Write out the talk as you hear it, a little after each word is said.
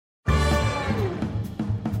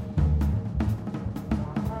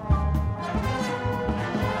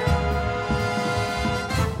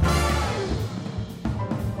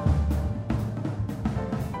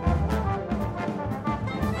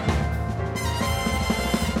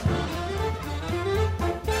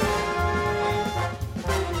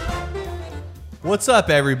What's up,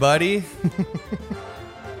 everybody?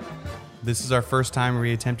 This is our first time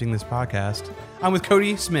reattempting this podcast. I'm with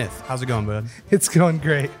Cody Smith. How's it going, bud? It's going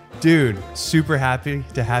great. Dude, super happy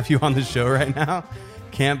to have you on the show right now.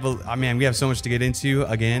 Can't believe, I mean, we have so much to get into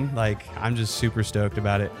again. Like, I'm just super stoked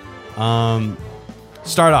about it.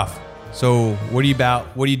 Start off. So, what are you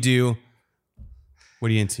about? What do you do? What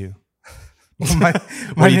are you into? What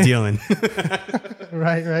are you dealing?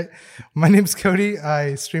 Right. My name's Cody.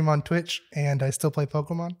 I stream on Twitch and I still play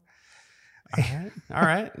Pokemon. All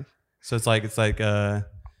right. So it's like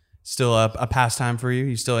still a pastime for you.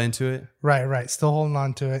 You still into it? Right. Still holding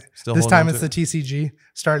on to it. This time it's the TCG.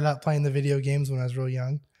 Started out playing the video games when I was real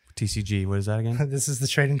young. TCG. What is that again? This is the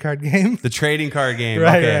trading card game. The trading card game.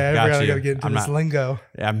 Right. Okay, I got you. gotta get into this lingo.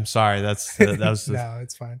 Yeah, I'm sorry. That was No,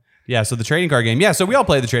 it's fine. Yeah, so the trading card game. Yeah, so we all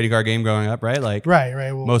played the trading card game growing up, right? Like right.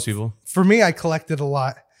 Well, most people. For me, I collected a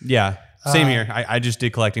lot. Yeah, same here. I just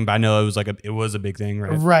did collecting, but I know it was a big thing,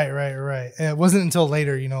 right? Right. And it wasn't until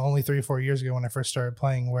later, only 3 or 4 years ago when I first started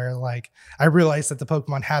playing, where like I realized that the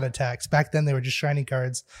Pokemon had attacks. Back then, they were just shiny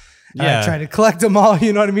cards. Yeah, I tried to collect them all.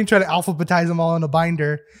 You know what I mean? Try to alphabetize them all in a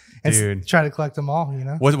binder. And try to collect them all,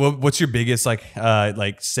 What's your biggest like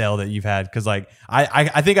sale that you've had? Because like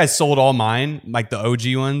I think I sold all mine, like the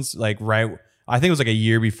OG ones, like right. I think it was like a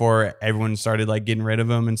year before everyone started like getting rid of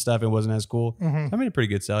them and stuff. It wasn't as cool. I made a pretty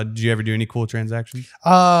good sale. Did you ever do any cool transactions?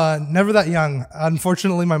 Never that young.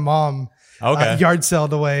 Unfortunately, my mom yard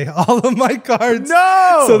sold away all of my cards.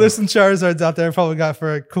 No! So there's some Charizards out there I probably got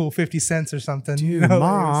for a cool 50 cents or something. Dude,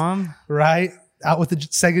 Mom. Right? Out with the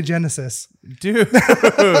Sega Genesis. Dude.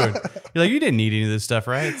 You're like, you didn't need any of this stuff,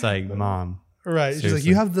 right? It's like, Mom. Right. Seriously. She's like,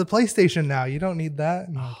 you have the PlayStation now. You don't need that.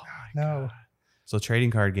 Oh, no. God. So trading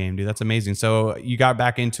card game, dude. That's amazing. So you got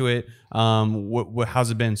back into it. How's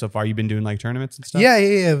it been so far? You been doing like tournaments and stuff?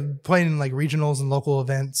 Yeah. Playing in like regionals and local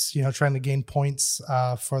events, trying to gain points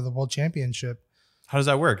for the World Championship. How does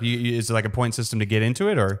that work? Is it like a point system to get into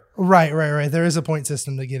it, or? Right. There is a point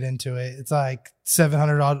system to get into it. It's like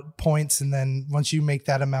 700 odd points, and then once you make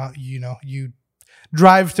that amount, you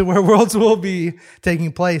drive to where Worlds will be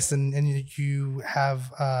taking place, and you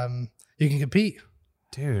have you can compete.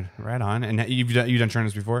 Dude, right on. And you've done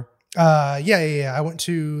tournaments before? Yeah. I went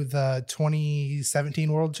to the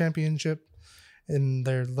 2017 World Championship in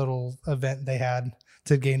their little event they had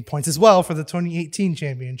to gain points as well for the 2018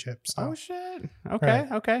 championship. So. Oh shit!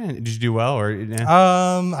 Okay. Did you do well, or?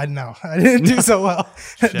 I know I didn't do so well.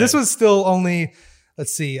 This was still only,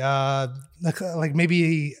 let's see, like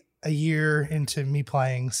maybe a year into me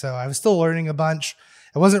playing, so I was still learning a bunch.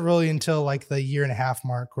 It wasn't really until like the 1.5 year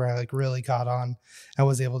mark where I like really caught on. I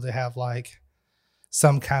was able to have like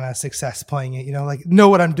some kind of success playing it, like know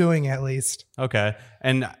what I'm doing at least. Okay.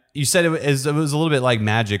 And you said it was a little bit like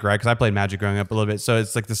Magic, right? Because I played Magic growing up a little bit. So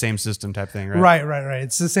it's like the same system type thing, right? Right.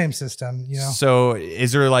 It's the same system, So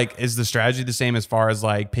is the strategy the same as far as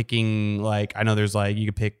like picking, like, I know there's like, you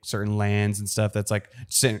could pick certain lands and stuff that's like,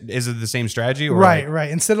 is it the same strategy? Or right. Like,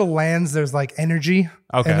 Instead of lands, there's like energy.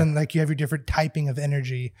 Okay. And then like you have your different typing of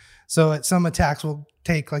energy. So some attacks will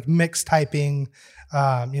take like mixed typing,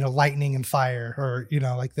 lightning and fire, or,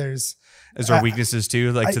 like there's. Is there weaknesses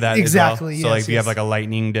too, like to that exactly, as well? So like if you have like a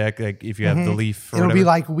lightning deck, like if you have the leaf, or it'll whatever. be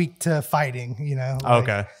like weak to fighting, like,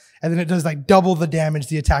 okay. And then it does like double the damage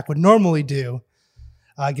the attack would normally do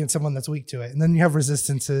against someone that's weak to it. And then you have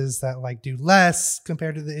resistances that like do less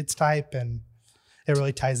compared to its type, and it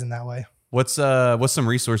really ties in that way. What's some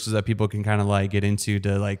resources that people can kind of like get into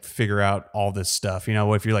to like figure out all this stuff?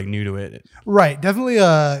 If you're like new to it. Right.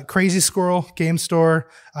 Definitely Crazy Squirrel Game Store,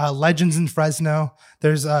 Legends in Fresno.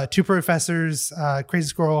 There's 2 professors, Crazy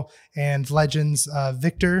Squirrel and Legends,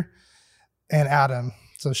 Victor and Adam.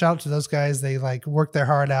 So shout out to those guys. They like work their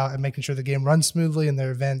heart out and making sure the game runs smoothly and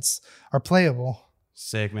their events are playable.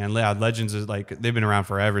 Sick, man. Yeah, Legends is like, they've been around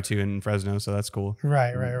forever too in Fresno, so that's cool.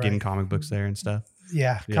 Right. Getting comic books there and stuff.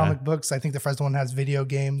 Yeah, comic books. I think the Fresno one has video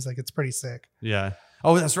games. Like, it's pretty sick. Yeah.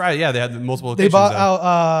 Oh, that's right. Yeah, they had multiple locations. They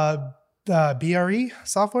bought out BRE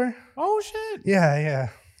software. Oh, shit. Yeah.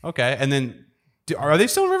 Okay. And then, are they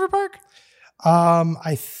still in River Park?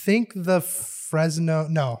 I think the Fresno,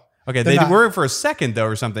 no. Okay, they were for a second, though,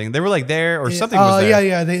 or something. They were like there, or something was there.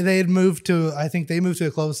 Yeah. They had moved to, I think they moved to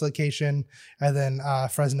a close location, and then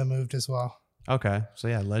Fresno moved as well. Okay. So,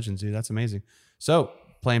 yeah, Legends, dude. That's amazing. So,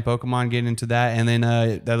 playing Pokemon, getting into that, and then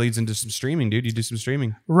that leads into some streaming, dude. You do some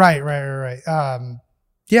streaming. Right.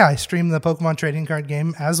 Yeah, I stream the Pokemon trading card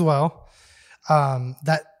game as well.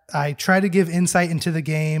 That I try to give insight into the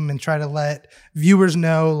game and try to let viewers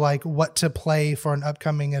know like what to play for an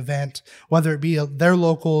upcoming event, whether it be their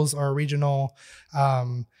locals or regional.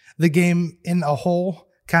 The game in a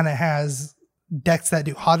whole kind of has decks that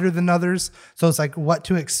do hotter than others. So it's like what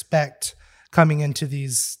to expect coming into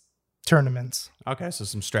these tournaments. Okay, so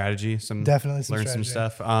some strategy, definitely some learn strategy. some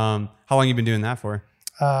stuff. How long you been doing that for?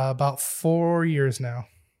 About 4 years now.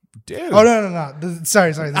 Dude. Oh no.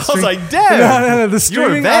 Sorry. I was like, damn. No. The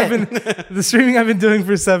streaming I've been doing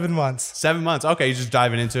for 7 months. 7 months. Okay, you're just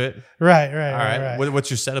diving into it. Right. All right.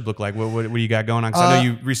 What's your setup look like? What do you got going on? Because I know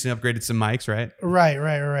you recently upgraded some mics, right?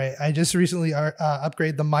 Right. I just recently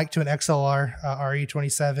upgraded the mic to an XLR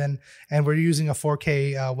RE27, and we're using a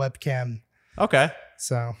 4K webcam. Okay.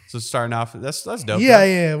 So starting off, that's dope.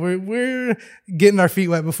 Yeah. We're getting our feet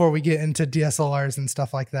wet before we get into DSLRs and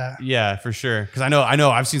stuff like that. Yeah, for sure. Because I know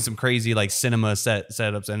I've seen some crazy like cinema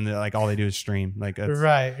setups, and like all they do is stream. Like that's,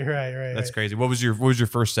 right. That's crazy. What was your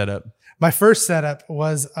first setup? My first setup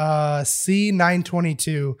was a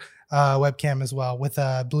C922 webcam as well with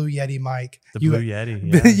a Blue Yeti mic. The Blue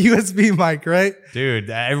Yeti, yeah. USB mic, right? Dude,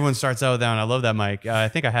 everyone starts out with that one. I love that mic. I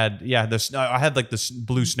think I had I had like the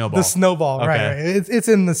blue snowball. The snowball, okay. right. It's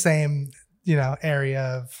in the same area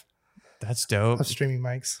of. That's dope. Of streaming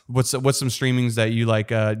mics. What's some streamings that you like?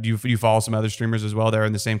 Do you follow some other streamers as well that are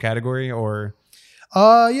in the same category or?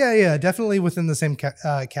 Yeah, definitely within the same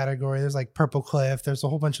category. There's like Purple Cliff. There's a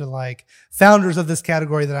whole bunch of like founders of this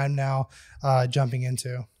category that I'm now jumping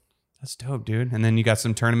into. That's dope, dude. And then you got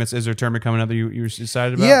some tournaments. Is there a tournament coming up that you're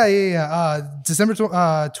excited about? Yeah. December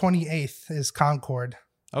 28th is Concord.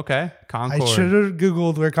 Okay, Concord. I should have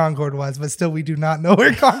Googled where Concord was, but still we do not know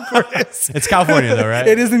where Concord is. It's California though, right?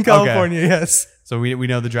 It is in California, yes. So we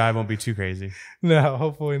know the drive won't be too crazy. No,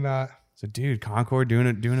 hopefully not. So dude, Concord doing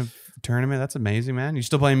a tournament. That's amazing, man. You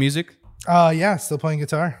still playing music? Yeah, still playing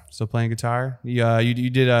guitar. Still playing guitar. You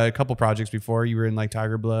did a couple projects before. You were in like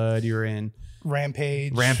Tiger Blood. You were in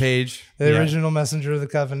Rampage. The original Messenger of the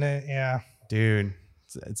Covenant. Yeah. Dude,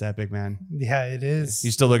 it's epic, man. Yeah, it is.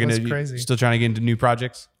 You still looking crazy. You still trying to get into new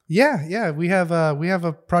projects? Yeah. We have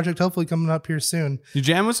a project hopefully coming up here soon. You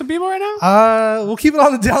jam with some people right now? We'll keep it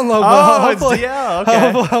on the down low. Hopefully,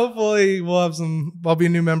 hopefully we'll have I'll be a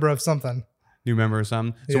new member of something. New member or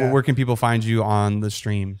something. So where can people find you on the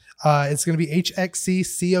stream? It's going to be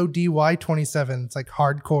HXCCODY27. It's like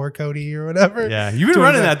hardcore Cody or whatever. Yeah. You've been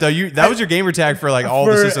running that though. That was your gamer tag for like all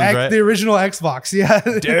the systems, right? The original Xbox. Yeah.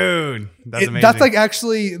 Dude, that's amazing. That's like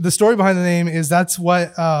actually the story behind the name is that's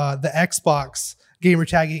what the Xbox gamer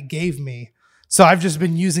tag it gave me. So I've just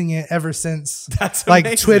been using it ever since. That's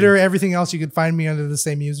amazing. Like Twitter, everything else, you could find me under the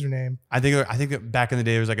same username. I think that back in the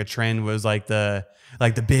day, there was like a trend was like the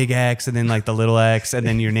big X and then like the little X and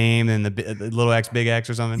then your name and the little X, big X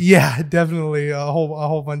or something. Yeah, definitely a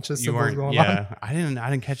whole bunch of symbols going on. Yeah, I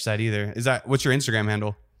didn't catch that either. What's your Instagram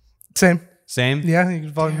handle? Same. Yeah, you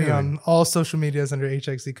can follow me on all social medias under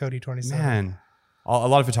HXCCody27. Man. A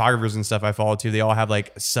lot of photographers and stuff I follow too. They all have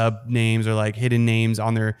like sub names or like hidden names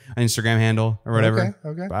on their Instagram handle or whatever.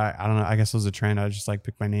 Okay. But I don't know. I guess it was a trend. I just like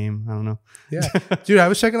pick my name. I don't know. Yeah, dude, I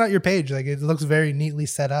was checking out your page. Like it looks very neatly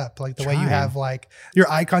set up. Like the way you have like your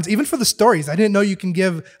icons, even for the stories. I didn't know you can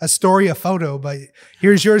give a story a photo, but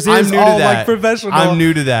here's yours. Here's all like professional. I'm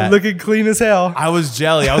new to that. Looking clean as hell. I was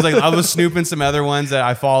jelly. I was snooping some other ones that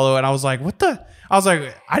I follow, and I was like, what the. I was like,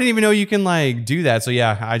 I didn't even know you can like do that. So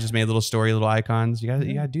yeah, I just made a little story, little icons. You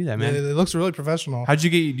gotta do that, man. It looks really professional. How'd you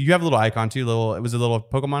get? Do you have a little icon too? It was a little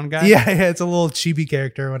Pokemon guy. Yeah, it's a little chibi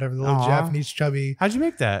character or whatever. The little Japanese chubby. How'd you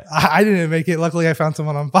make that? I didn't make it. Luckily, I found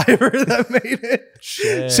someone on Fiverr that made it.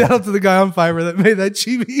 Shit. Shout out to the guy on Fiverr that made that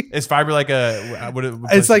chibi. Is Fiverr like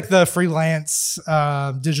it's like the freelance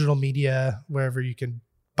digital media wherever you can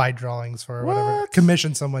buy drawings for whatever.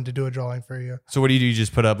 Commission someone to do a drawing for you. So what do? You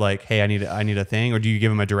just put up like, hey, I need a thing, or do you give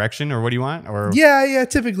them a direction, or what do you want? Or yeah.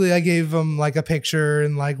 Typically, I gave them like a picture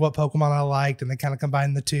and like what Pokemon I liked, and they kind of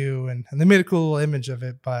combined the two, and they made a cool little image of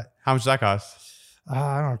it. But how much does that cost?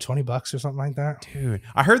 I don't know, $20 or something like that. Dude,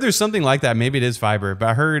 I heard there's something like that. Maybe it is Fiverr, but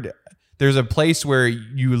I heard there's a place where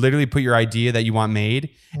you literally put your idea that you want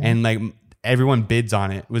made, and like everyone bids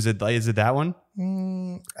on it. Is it that one?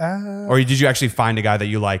 Or did you actually find a guy that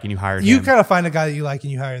you like and you hired him? You kind of find a guy that you like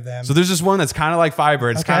and you hire them. So there's this one that's kind of like Fiverr.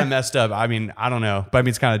 It's kind of messed up. I mean, I don't know, but I mean,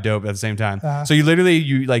 it's kind of dope at the same time. So you literally,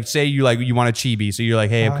 you like say you want a chibi. So you're like,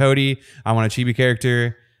 hey, I'm Cody. I want a chibi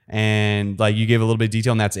character. And like you give a little bit of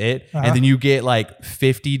detail and that's it. And then you get like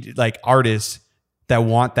 50 like artists that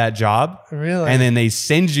want that job. Really? And then they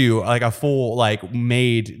send you like a full like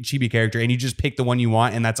made chibi character and you just pick the one you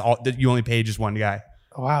want. And that's all that you only pay just one guy.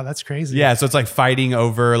 Wow, that's crazy. Yeah, so it's like fighting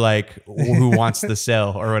over like who wants the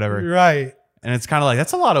sell or whatever. Right. And it's kind of like,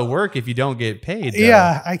 that's a lot of work if you don't get paid. Though.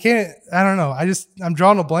 Yeah, I don't know. I'm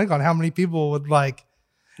drawing a blank on how many people would like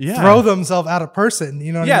throw themselves at a person.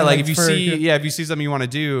 You know what I mean? Like if you see something you want to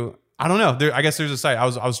do, I don't know. I guess there's a site. I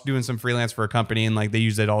was doing some freelance for a company and like they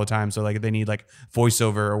use it all the time. So like if they need like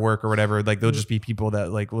voiceover or work or whatever, like they'll just be people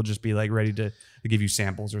that like will just be like ready to give you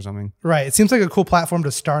samples or something. Right. It seems like a cool platform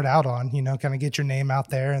to start out on, kind of get your name out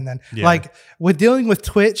there. And then like with dealing with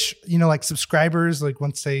Twitch, like subscribers, like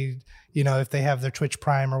once they, if they have their Twitch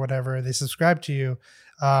Prime or whatever, they subscribe to you,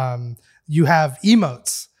 you have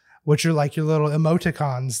emotes, which are like your little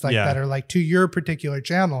emoticons like that are like to your particular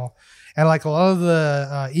channel. And like a lot of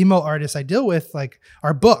the emote artists I deal with like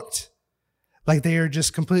are booked. Like they are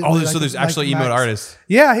just completely. Oh, so there's actually emote artists.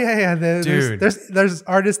 Yeah. Dude. There's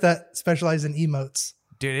artists that specialize in emotes.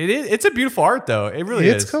 Dude, it's a beautiful art though. It really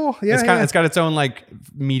is. It's cool. Yeah, it's got its own like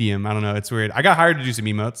medium. I don't know. It's weird. I got hired to do some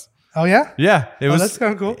emotes. Oh yeah? Yeah. That's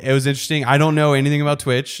kind of cool. It was interesting. I don't know anything about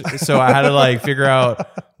Twitch, so I had to like figure out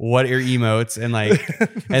what are emotes and like,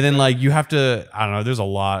 and then like you have to, I don't know, there's a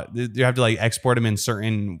lot. You have to like export them in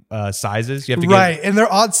certain sizes. You have to and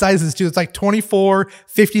they're odd sizes too. It's like 24,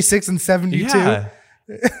 56, and 72. Yeah.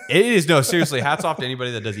 It is. No, seriously, hats off to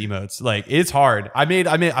anybody that does emotes. Like it's hard. I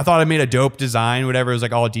thought I made a dope design, whatever. It was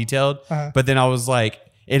like all detailed, but then I was like,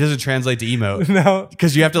 it doesn't translate to emote. No.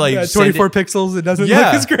 Because you have to like 24 pixels. It doesn't look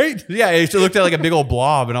as great. Yeah. It looked at like a big old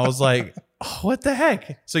blob. And I was like, oh, what the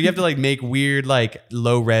heck? So you have to like make weird, like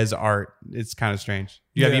low res art. It's kind of strange.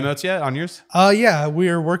 Do you have emotes yet on yours? Yeah.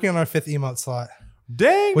 We're working on our 5th emote slot.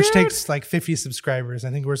 Dang. Which takes like 50 subscribers.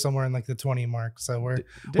 I think we're somewhere in like the 20 mark. So we're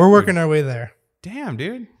working our way there. Damn,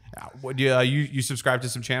 dude. What do you subscribe to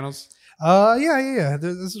some channels? Yeah.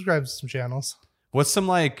 There's subscribe to some channels. What's some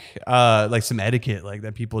like some etiquette like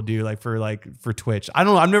that people do like for Twitch? I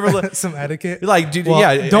don't know. I've never some etiquette. Like, dude,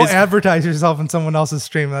 don't advertise yourself in someone else's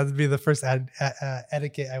stream. That'd be the first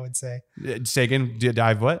etiquette I would say. Say again.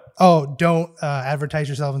 Dive what? Oh, don't advertise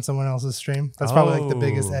yourself in someone else's stream. That's probably like the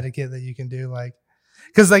biggest etiquette that you can do. Like,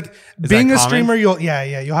 because like being a streamer, you'll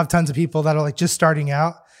have tons of people that are like just starting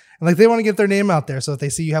out. And like they want to get their name out there. So if they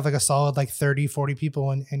see you have like a solid like 30, 40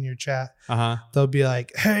 people in your chat, they'll be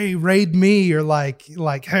like, hey, raid me, or like,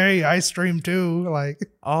 hey, I stream too. Like,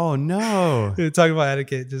 oh no. Talking about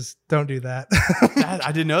etiquette, just don't do that.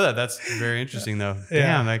 I didn't know that. That's very interesting though.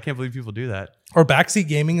 Damn, I can't believe people do that. Or backseat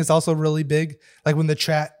gaming is also really big. Like when the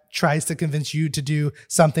chat tries to convince you to do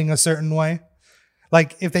something a certain way.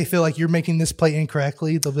 Like if they feel like you're making this play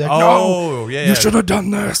incorrectly, they'll be like, no, you should have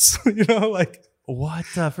done this. Like. What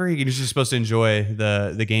the freak? You're just supposed to enjoy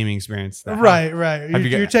the gaming experience. Right.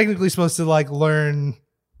 You're technically supposed to like learn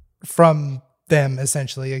from them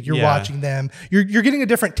essentially. Like you're watching them. You're getting a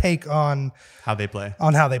different take on how they play.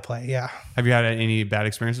 Yeah. Have you had any bad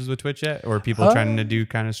experiences with Twitch yet, or people trying to do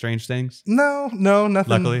kind of strange things? No,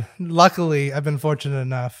 nothing. Luckily, I've been fortunate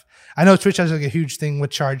enough. I know Twitch has like a huge thing with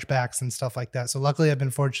chargebacks and stuff like that. So luckily, I've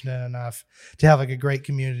been fortunate enough to have like a great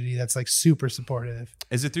community that's like super supportive.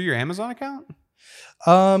 Is it through your Amazon account?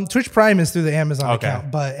 Twitch Prime is through the Amazon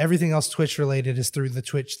account, but everything else Twitch related is through the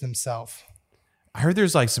Twitch themselves. I heard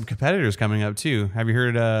there's like some competitors coming up too. Have you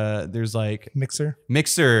heard there's like Mixer?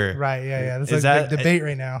 Right, yeah. That's like a big debate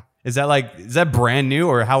right now. Is that brand new,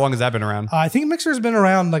 or how long has that been around? I think Mixer's been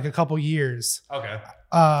around like a couple years. Okay.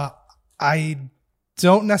 I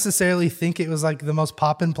don't necessarily think it was like the most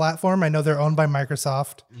poppin' platform. I know they're owned by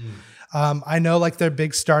Microsoft. I know like their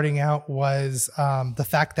big starting out was the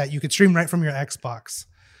fact that you could stream right from your Xbox,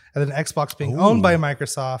 and then Xbox being owned by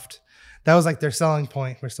Microsoft. That was like their selling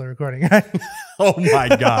point. We're still recording. Oh my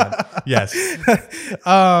God. Yes.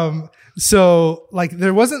 So like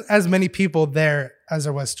there wasn't as many people there as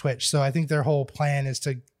there was Twitch. So I think their whole plan is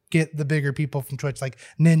to get the bigger people from Twitch, like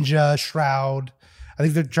Ninja, Shroud. I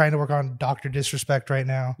think they're trying to work on Dr. Disrespect right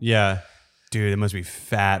now. Yeah. Dude, it must be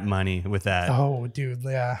fat money with that. Oh, dude.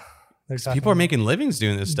 Yeah. People are making livings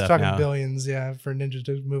doing this stuff talking now. Billions, for Ninja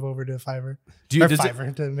to move over to Fiverr.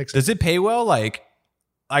 Does it pay well? Like,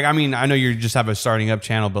 I mean, I know you just have a starting up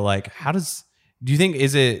channel, but like, do you think,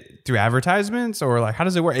 is it through advertisements, or like, how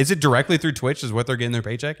does it work? Is it directly through Twitch is what they're getting their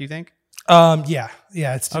paycheck, you think? Yeah.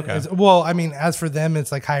 It's well, I mean, as for them,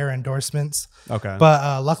 it's like higher endorsements. Okay.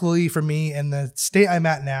 But luckily for me, in the state I'm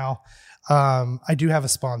at now, I do have a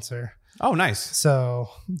sponsor. Oh, nice. So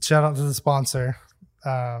shout out to the sponsor.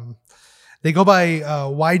 They go by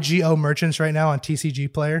YGO Merchants right now on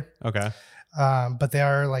TCG Player. Okay. But they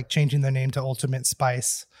are like changing their name to Ultimate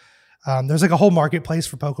Spice. There's like a whole marketplace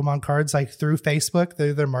for Pokemon cards, like through Facebook.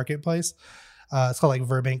 They're their marketplace. It's called like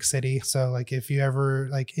Verbank City. So like if you ever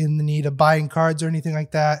like in the need of buying cards or anything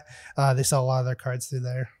like that, they sell a lot of their cards through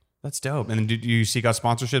there. That's dope. And did you seek out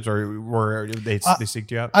sponsorships, or were they seeked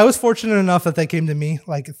you out? I was fortunate enough that they came to me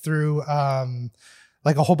like through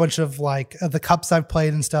like a whole bunch of like the cups I've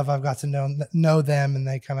played and stuff. I've got to know them, and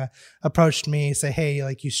they kind of approached me, say, hey,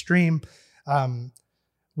 like you stream,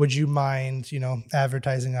 would you mind,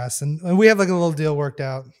 advertising us? And we have like a little deal worked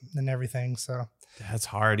out and everything. So that's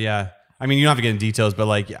hard. Yeah. I mean, you don't have to get into details, but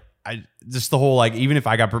like, I just the whole, like, even if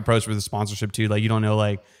I got proposed for the sponsorship too, like, you don't know,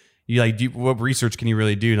 like, what research can you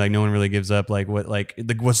really do? Like, no one really gives up. Like,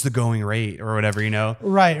 what's the going rate or whatever,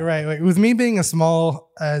 Right. With me being as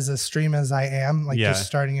small as a stream as I am, like just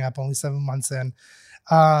starting up only 7 months in,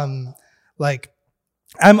 like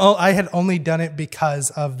I had only done it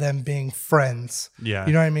because of them being friends. Yeah.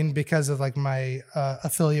 You know what I mean? Because of like my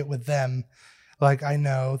affiliate with them. Like I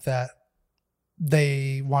know that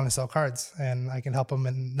they want to sell cards and I can help them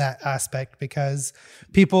in that aspect, because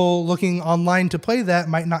people looking online to play that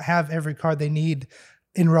might not have every card they need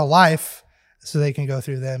in real life, so they can go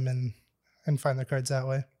through them and find their cards that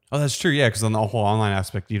way. Oh, that's true. Yeah. Cause on the whole online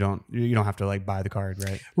aspect, you don't have to like buy the card,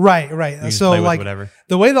 right? Right. You just So play with like whatever.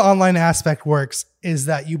 The way the online aspect works is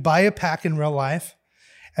that you buy a pack in real life,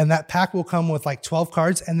 and that pack will come with like 12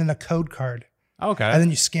 cards and then a code card. Okay. And then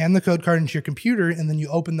you scan the code card into your computer, and then you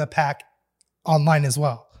open the pack online as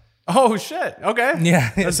well. Oh shit. Okay.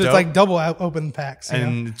 Yeah. That's So dope. it's like double open packs.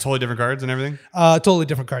 And totally different cards and everything. Totally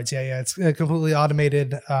different cards. Yeah. It's completely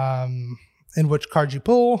automated in which cards you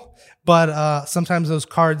pull. But sometimes those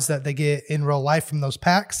cards that they get in real life from those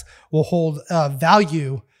packs will hold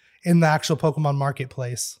value in the actual Pokemon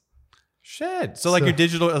marketplace. Shit. So like your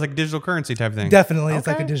digital currency type thing. Definitely. Okay. It's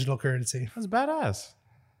like a digital currency. That's badass.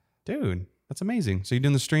 Dude, that's amazing. So you're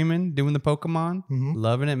doing the streaming, doing the Pokemon,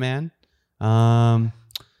 loving it, man.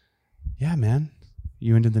 Yeah, man.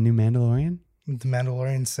 You into the new Mandalorian? The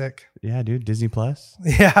Mandalorian's sick. Yeah, dude. Disney Plus.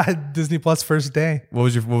 Yeah, Disney Plus first day. What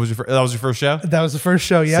was your that was your first show? That was the first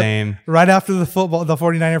show. Yeah. Same. Right after the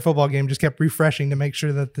 49er football game, just kept refreshing to make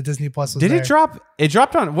sure that the Disney Plus was there. Did it drop? It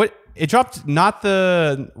dropped on what? It dropped not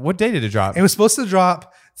the what day did it drop? It was supposed to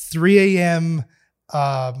drop 3 a.m.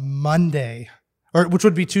 Monday, or which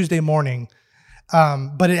would be Tuesday morning.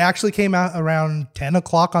 But it actually came out around 10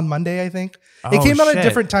 o'clock on Monday, I think. It came out at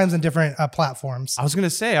different times and different platforms. I was going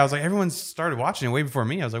to say, I was like, everyone started watching it way before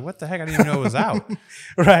me. I was like, what the heck? I didn't even know it was out.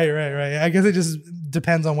 Right. I guess it just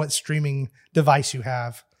depends on what streaming device you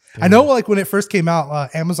have. Yeah. I know like when it first came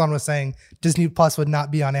out, Amazon was saying Disney Plus would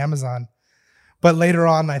not be on Amazon. But later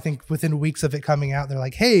on, I think within weeks of it coming out, they're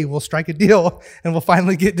like, hey, we'll strike a deal and we'll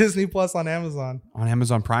finally get Disney Plus on Amazon. On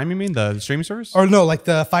Amazon Prime, you mean? The streaming service? Or no, like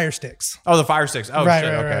the Fire Sticks. Oh, the Fire Sticks. Oh, right,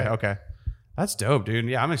 shit. Right. Okay. That's dope, dude.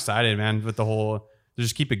 Yeah, I'm excited, man, with the whole...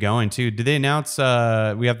 Just keep it going, too. Did they announce...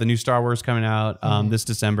 we have the new Star Wars coming out this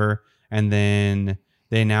December, and then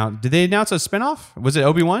they announced... Did they announce a spinoff? Was it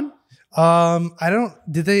Obi-Wan?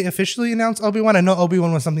 Did they officially announce Obi-Wan? I know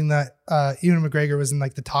Obi-Wan was something that Ewan McGregor was in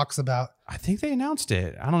like the talks about. I think they announced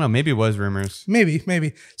it. I don't know. Maybe it was rumors.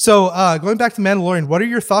 Maybe. So going back to Mandalorian, what are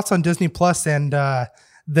your thoughts on Disney Plus and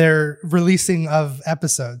their releasing of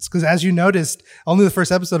episodes? Because as you noticed, only the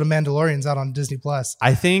first episode of Mandalorian's out on Disney Plus.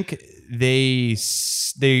 I think they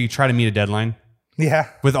try to meet a deadline. Yeah.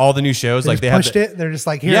 With all the new shows, they pushed it. They're just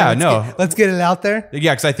like, here, let's get it out there.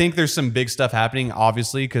 Yeah, because I think there's some big stuff happening,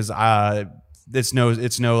 obviously, because it's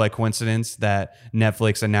no like coincidence that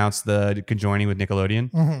Netflix announced the conjoining with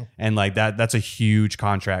Nickelodeon, and like that's a huge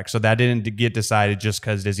contract. So that didn't get decided just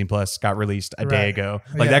because Disney Plus got released a day ago.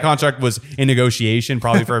 Like that contract was in negotiation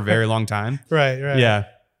probably for a very long time. Right. Yeah.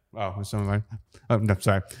 Oh, no,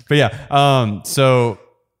 sorry, but yeah. So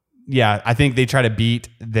yeah, I think they try to beat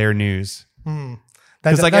their news.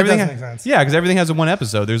 Because like that everything, does make sense. Yeah, because everything has a one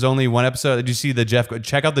episode. There's only one episode. Did you see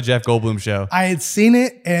check out the Jeff Goldblum show? I had seen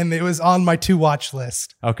it and it was on my to watch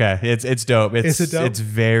list. Okay, it's dope. Is it dope? It's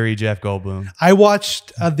very Jeff Goldblum. I watched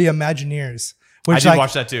The Imagineers. Which I did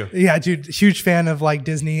watch that too. Yeah, dude, huge fan of like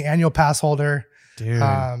Disney, annual pass holder. Dude.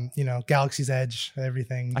 Galaxy's Edge,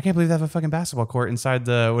 everything. I can't believe they have a fucking basketball court inside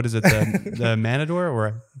the the Matador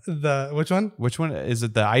or which one? Which one is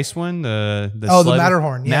it? The ice one? The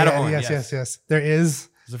Matterhorn. Yeah, Matterhorn. Yes. There is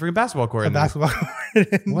a freaking basketball court.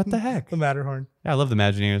 What the heck? The Matterhorn. Yeah, I love the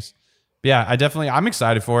Imagineers. Yeah, I'm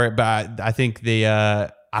excited for it, but I think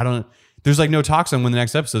there's like no talks on when the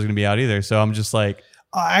next episode is going to be out either. So I'm just like,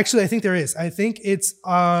 actually, I think there is. I think it's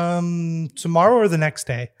tomorrow or the next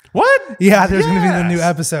day. What? Yeah, there's going to be the new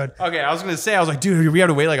episode. Okay, I was going to say, like, dude, we have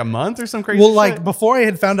to wait like a month or some crazy Well, like shit? before I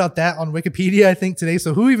had found out that on Wikipedia, I think today.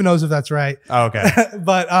 So who even knows if that's right? Oh, okay.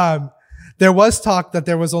 But there was talk that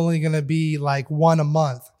there was only going to be like one a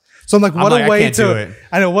month. So I'm like, what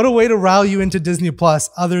a way to rile you into Disney Plus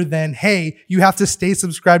other than, hey, you have to stay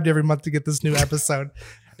subscribed every month to get this new episode.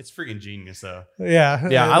 It's freaking genius though. Yeah.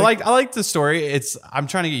 Yeah, I like the story. I'm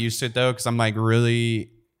trying to get used to it though, because I'm like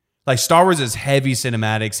really like Star Wars is heavy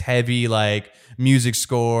cinematics, heavy like music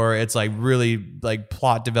score. It's like really like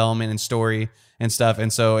plot development and story and stuff.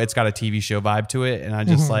 And so it's got a TV show vibe to it. And I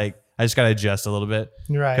just I just got to adjust a little bit.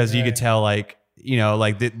 Right. Because you could tell like, you know,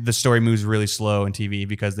 like the story moves really slow in TV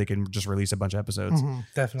because they can just release a bunch of episodes.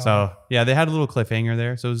 Definitely. So yeah, they had a little cliffhanger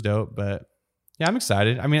there. So it was dope. But yeah, I'm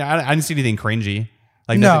excited. I mean, I didn't see anything cringy.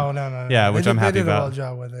 Like no. Yeah, which I'm happy they did about. A well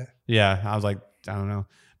job with it. Yeah, I was like, I don't know.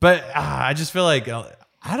 But I just feel like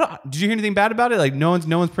did you hear anything bad about it? Like no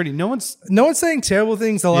one's saying terrible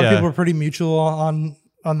things. A lot of people were pretty mutual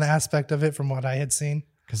on the aspect of it from what I had seen.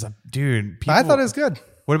 Because dude, I thought it was good.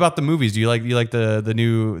 What about the movies? Do you like the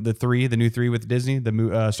new three with Disney,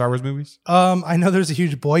 the Star Wars movies? I know there's a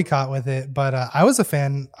huge boycott with it, but I was a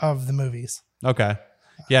fan of the movies. Okay.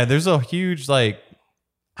 Yeah, there's a huge like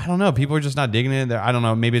I don't know, people are just not digging it. I don't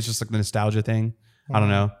know, maybe it's just like the nostalgia thing. I don't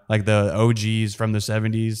know, like the OGs from the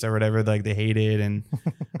 70s or whatever, like they hate it, and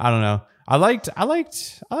I don't know. I liked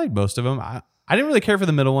most of them. I didn't really care for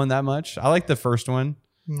the middle one that much. I liked the first one.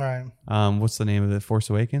 Right. What's the name of it? Force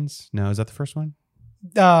Awakens? No, is that the first one?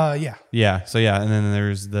 Yeah. Yeah. So yeah, and then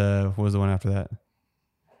there's what was the one after that?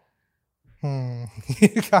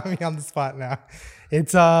 You got me on the spot now.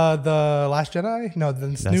 It's the Last Jedi? No, the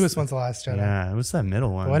newest one's the Last Jedi. Yeah, what's that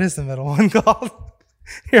middle one? What is the middle one called?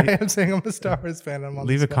 Here I am saying I'm a Star Wars fan.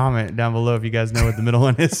 Leave a comment down below if you guys know what the middle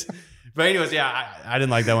one is. But anyways, yeah, I didn't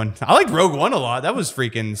like that one. I liked Rogue One a lot. That was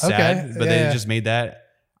freaking sad. But they just made that.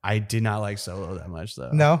 I did not like Solo that much though.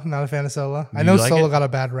 No, not a fan of Solo. I know Solo got a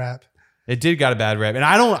bad rap. It did got a bad rap, and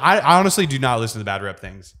I honestly do not listen to bad rap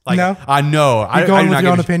things. Like, no, I know. You're going with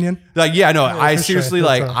your own opinion. Like, yeah, no. I seriously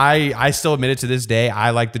like. I still admit it to this day.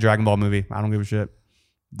 I like the Dragon Ball movie. I don't give a shit.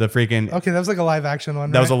 The freaking okay, that was like a live action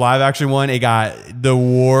one. That was a live action one. It got the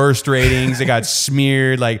worst ratings. It got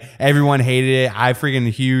smeared. Like everyone hated it. I freaking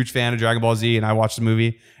huge fan of Dragon Ball Z, and I watched the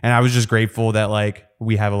movie, and I was just grateful that like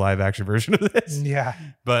we have a live action version of this. Yeah,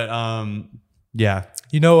 but yeah.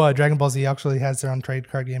 You know, Dragon Ball Z actually has their own trade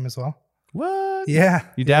card game as well. What? Yeah.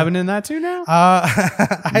 You dabbing in that too now?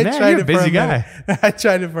 I Man, tried you're it a busy for a guy. minute. I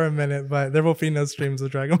tried it for a minute, but there will be no streams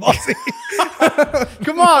of Dragon Ball Z.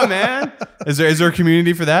 Come on, man. Is there a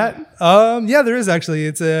community for that? Yeah, there is actually.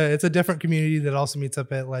 It's a different community that also meets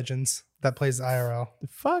up at Legends that plays IRL.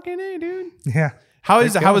 Fucking A, dude. Yeah.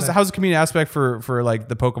 How's the community aspect for like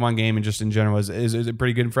the Pokemon game and just in general? Is it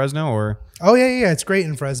pretty good in Fresno or? Oh yeah, it's great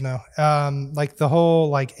in Fresno. Like the whole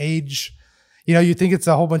like age, you know, you think it's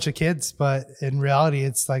a whole bunch of kids, but in reality,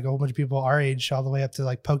 it's like a whole bunch of people our age, all the way up to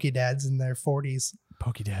like Pokedads in their 40s.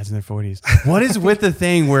 Pokedads in their 40s. What is with the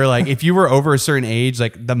thing where like if you were over a certain age,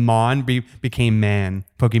 like the Mon became man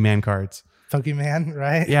Pokemon cards? Pokemon,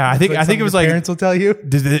 right? Yeah, I think it was like parents will tell you.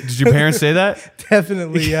 Did your parents say that?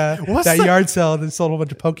 Definitely, yeah. That yard sale that sold a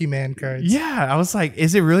bunch of Pokemon cards. Yeah, I was like,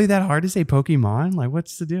 is it really that hard to say Pokemon? Like,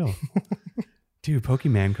 what's the deal, dude?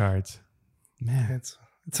 Pokemon cards, man,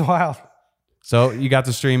 it's wild. So you got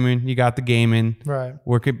the streaming, you got the gaming, right?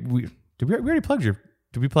 We already plugged your?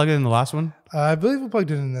 Did we plug it in the last one? I believe we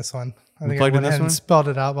plugged it in this one. I think plugged I went in this ahead one? and spelled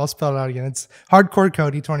it out. I'll spell it out again. It's Hardcore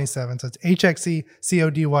Cody 27. So it's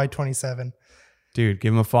HXCCODY 27. Dude,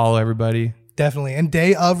 give him a follow, everybody. Definitely. And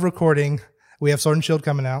day of recording, we have Sword and Shield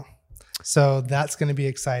coming out. So that's going to be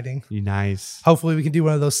exciting. Nice. Hopefully we can do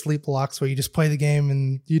one of those sleep blocks where you just play the game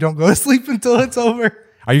and you don't go to sleep until it's over.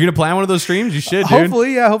 Are you going to plan one of those streams? You should, dude.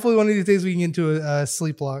 Hopefully, yeah. Hopefully one of these days we can get into a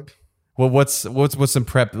sleep block. Well, what's some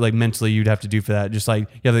prep like mentally you'd have to do for that? Just like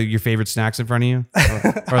you have your favorite snacks in front of you,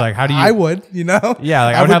 or like how do you? I would, you know. Yeah,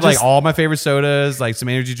 like I would have like all my favorite sodas, like some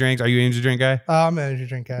energy drinks. Are you an energy drink guy? I'm an energy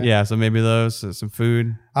drink guy. Yeah, so maybe those, some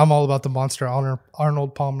food. I'm all about the Monster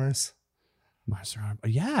Arnold Palmers. Monster Arnold,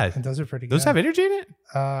 yeah, and those are pretty good. Those have energy in it.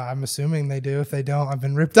 I'm assuming they do. If they don't, I've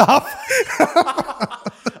been ripped off.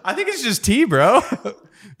 I think it's just tea, bro.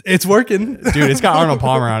 It's working, dude. It's got Arnold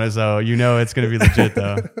Palmer on it, so you know it's gonna be legit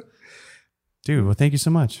though. Dude, well, thank you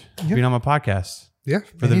so much for being on my podcast. Yeah.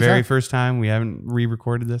 For the very first time, we haven't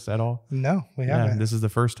re-recorded this at all. No, we haven't. Yeah, this is the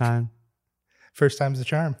first time. First time's the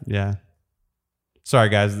charm. Yeah. Sorry,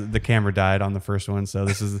 guys. The camera died on the first one, so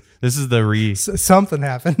this is the something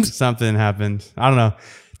happened. Something happened. I don't know.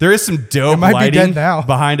 There is some dope lighting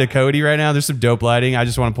behind a Cody right now. There's some dope lighting. I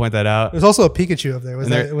just want to point that out. There's also a Pikachu up there.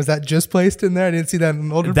 Was that just placed in there? I didn't see that in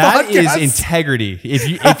an older podcast. That is integrity.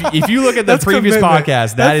 If you look at the previous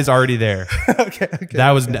podcast, that is already there. Okay. That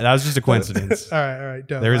was just a coincidence. All right.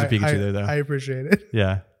 Dope. There is a Pikachu there though. I appreciate it.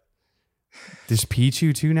 Yeah. There's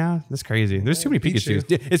Pichu too now? That's crazy. There's too many Pikachus.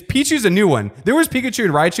 Pichu's a new one. There was Pikachu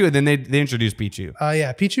and Raichu, and then they introduced Pichu.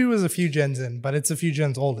 Yeah, Pichu was a few gens in, but it's a few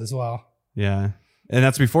gens old as well. Yeah. And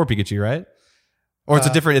that's before Pikachu, right? Or it's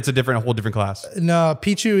a whole different class. No,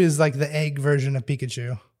 Pichu is like the egg version of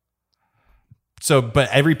Pikachu. So, but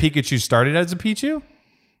every Pikachu started as a Pichu?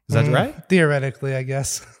 Is that right? Theoretically, I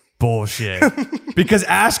guess. Bullshit. Because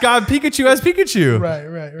Ash got Pikachu as Pikachu.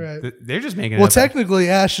 Right. They're just making it Well, up. Technically,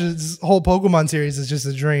 Ash's whole Pokemon series is just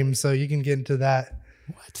a dream, so you can get into that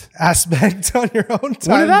aspect on your own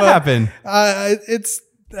time. When did that happen? I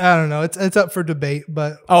don't know. It's up for debate,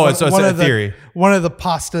 but it's a theory. One of the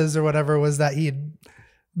pastas or whatever was that he had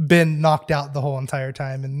been knocked out the whole entire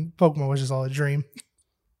time, and Pokemon was just all a dream.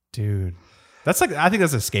 Dude. I think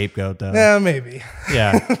that's a scapegoat though. Yeah, maybe.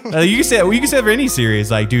 Yeah. You can say for any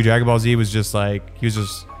series, like, dude, Dragon Ball Z was just like, he was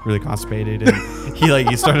just really constipated and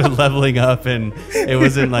he started leveling up and it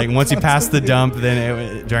wasn't like, once he passed the dump,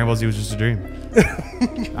 then Dragon Ball Z was just a dream.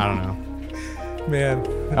 I don't know. Man.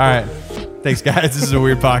 All right. Thanks guys. This is a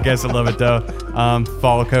weird podcast. I love it though.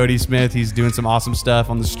 Follow Cody Smith. He's doing some awesome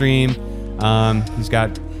stuff on the stream. He's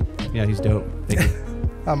dope. Thank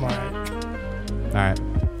you. I'm all right. All right.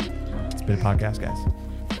 It's been a podcast, guys.